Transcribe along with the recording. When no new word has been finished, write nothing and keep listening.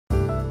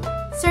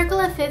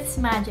Circle of fifths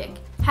magic.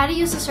 How to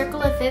use the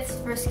circle of fifths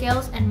for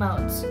scales and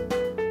modes.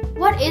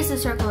 What is the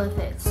circle of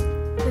fifths?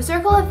 The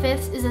circle of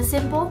fifths is a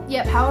simple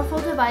yet powerful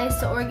device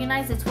to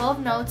organize the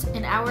 12 notes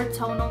in our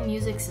tonal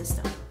music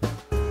system.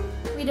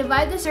 We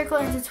divide the circle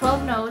into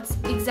 12 notes,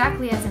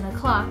 exactly as in a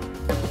clock,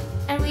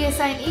 and we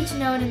assign each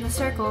note in the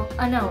circle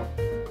a note.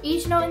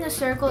 Each note in the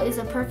circle is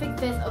a perfect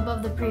fifth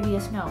above the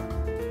previous note.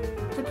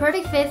 The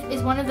perfect fifth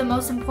is one of the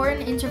most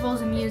important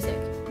intervals in music.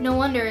 No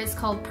wonder it's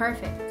called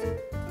perfect.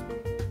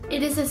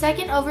 It is the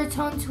second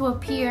overtone to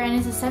appear and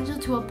is essential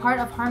to a part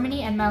of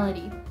harmony and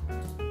melody.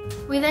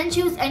 We then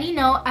choose any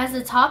note as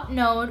the top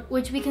note,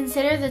 which we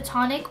consider the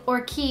tonic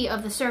or key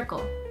of the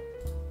circle.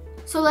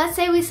 So let's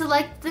say we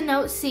select the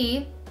note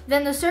C,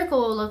 then the circle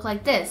will look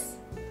like this.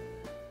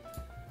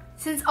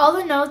 Since all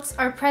the notes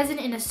are present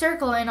in a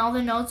circle and all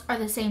the notes are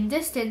the same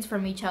distance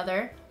from each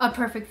other, a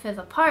perfect fifth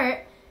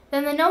apart,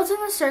 then the notes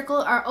in the circle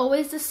are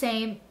always the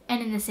same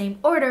and in the same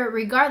order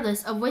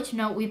regardless of which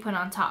note we put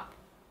on top.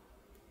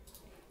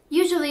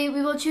 Usually,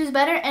 we will choose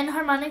better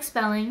enharmonic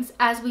spellings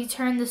as we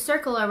turn the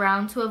circle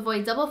around to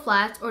avoid double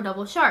flats or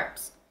double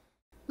sharps.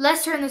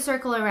 Let's turn the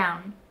circle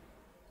around.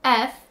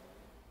 F,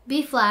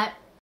 B flat,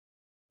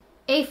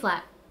 A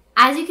flat.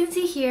 As you can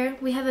see here,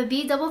 we have a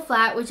B double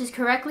flat which is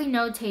correctly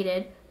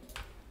notated,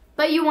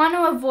 but you want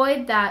to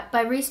avoid that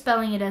by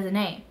respelling it as an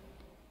A.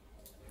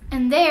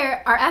 And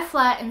there are F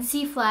flat and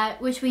C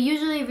flat, which we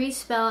usually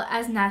respell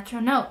as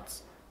natural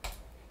notes.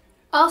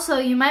 Also,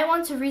 you might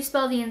want to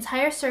respell the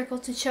entire circle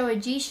to show a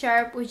G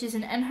sharp, which is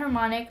an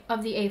enharmonic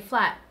of the A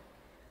flat.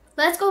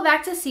 Let's go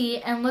back to C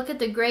and look at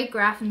the gray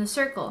graph in the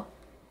circle.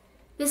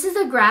 This is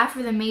the graph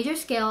for the major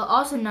scale,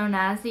 also known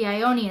as the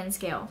Ionian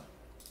scale.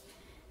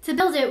 To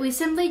build it, we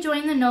simply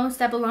join the notes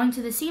that belong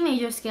to the C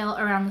major scale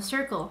around the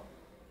circle.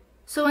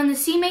 So in the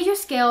C major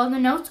scale, the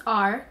notes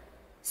are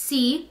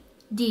C,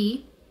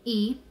 D,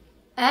 E,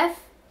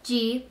 F,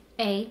 G,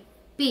 A,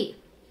 B.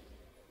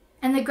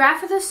 And the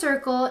graph of the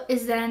circle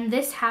is then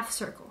this half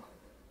circle.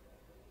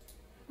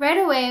 Right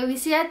away, we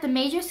see that the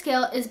major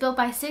scale is built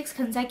by 6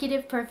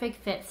 consecutive perfect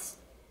fifths.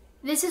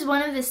 This is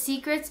one of the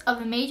secrets of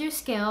the major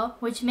scale,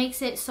 which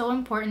makes it so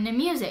important in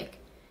music.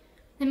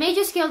 The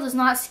major scale does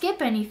not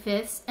skip any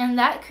fifths, and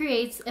that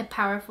creates a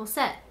powerful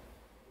set.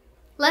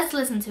 Let's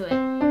listen to it.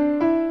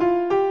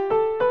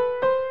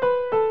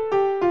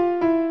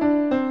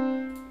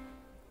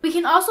 We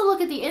can also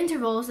look at the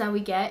intervals that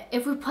we get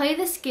if we play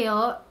the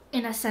scale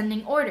in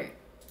ascending order.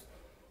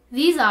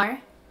 These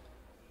are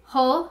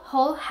whole,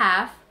 whole,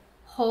 half,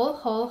 whole,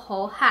 whole,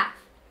 whole, half.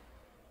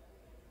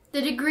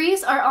 The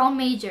degrees are all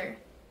major.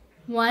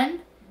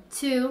 1,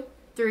 2,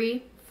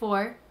 3,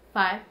 4,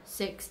 5,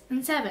 6,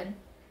 and 7.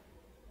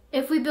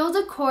 If we build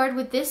a chord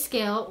with this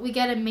scale, we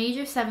get a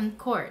major 7th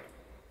chord.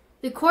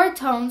 The chord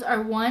tones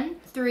are 1,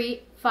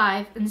 3,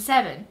 5, and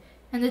 7,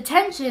 and the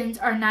tensions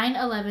are 9,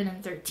 11,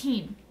 and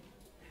 13.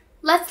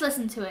 Let's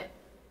listen to it.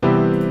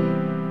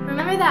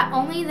 Remember that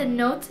only the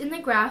notes in the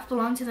graph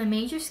belong to the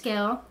major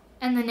scale,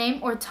 and the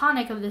name or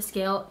tonic of the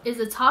scale is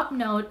the top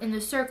note in the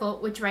circle,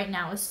 which right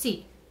now is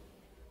C.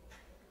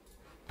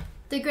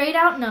 The grayed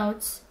out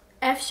notes,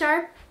 F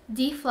sharp,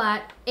 D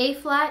flat, A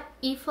flat,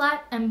 E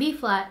flat, and B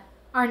flat,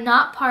 are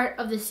not part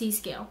of the C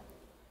scale.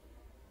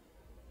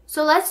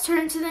 So let's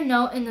turn to the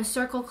note in the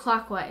circle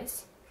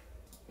clockwise.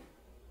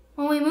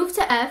 When we move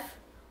to F,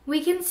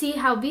 we can see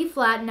how B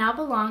flat now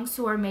belongs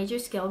to our major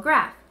scale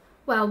graph,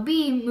 while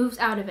B moves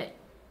out of it.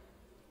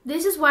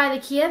 This is why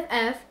the key of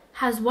F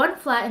has 1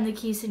 flat in the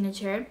key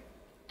signature,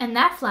 and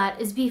that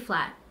flat is B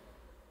flat.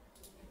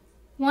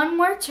 One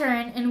more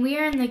turn and we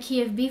are in the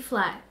key of B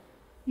flat.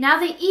 Now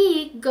the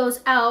E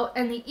goes out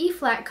and the E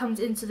flat comes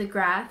into the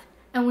graph,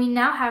 and we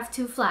now have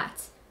 2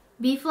 flats,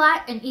 B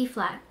flat and E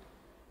flat.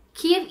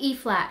 Key of E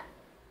flat,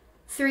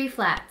 3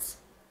 flats.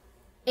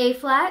 A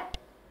flat,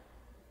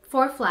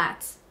 4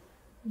 flats.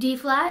 D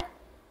flat,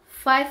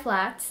 5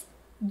 flats.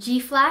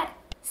 G flat,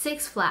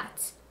 6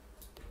 flats.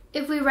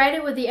 If we write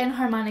it with the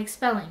enharmonic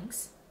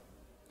spellings,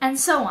 and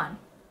so on.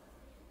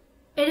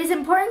 It is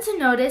important to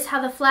notice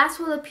how the flats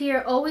will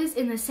appear always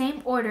in the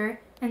same order,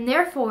 and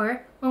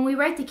therefore, when we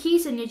write the key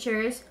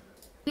signatures,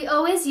 we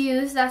always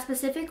use that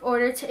specific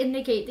order to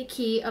indicate the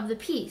key of the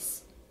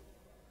piece.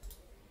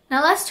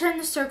 Now let's turn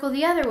the circle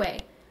the other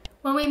way.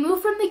 When we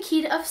move from the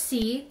key of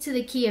C to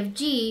the key of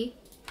G,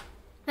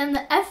 then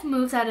the F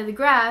moves out of the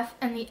graph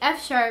and the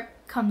F sharp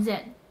comes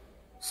in.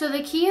 So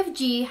the key of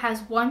G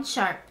has 1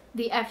 sharp,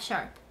 the F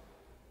sharp.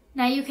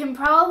 Now you can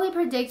probably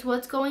predict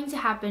what's going to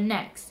happen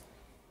next.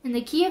 In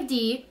the key of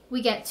D,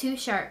 we get 2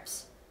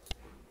 sharps.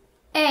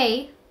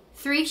 A,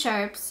 3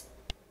 sharps,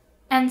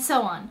 and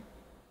so on.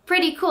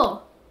 Pretty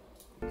cool.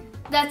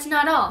 That's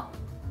not all.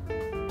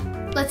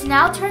 Let's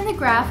now turn the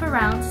graph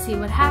around to see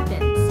what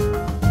happens.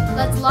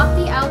 Let's lock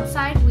the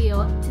outside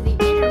wheel to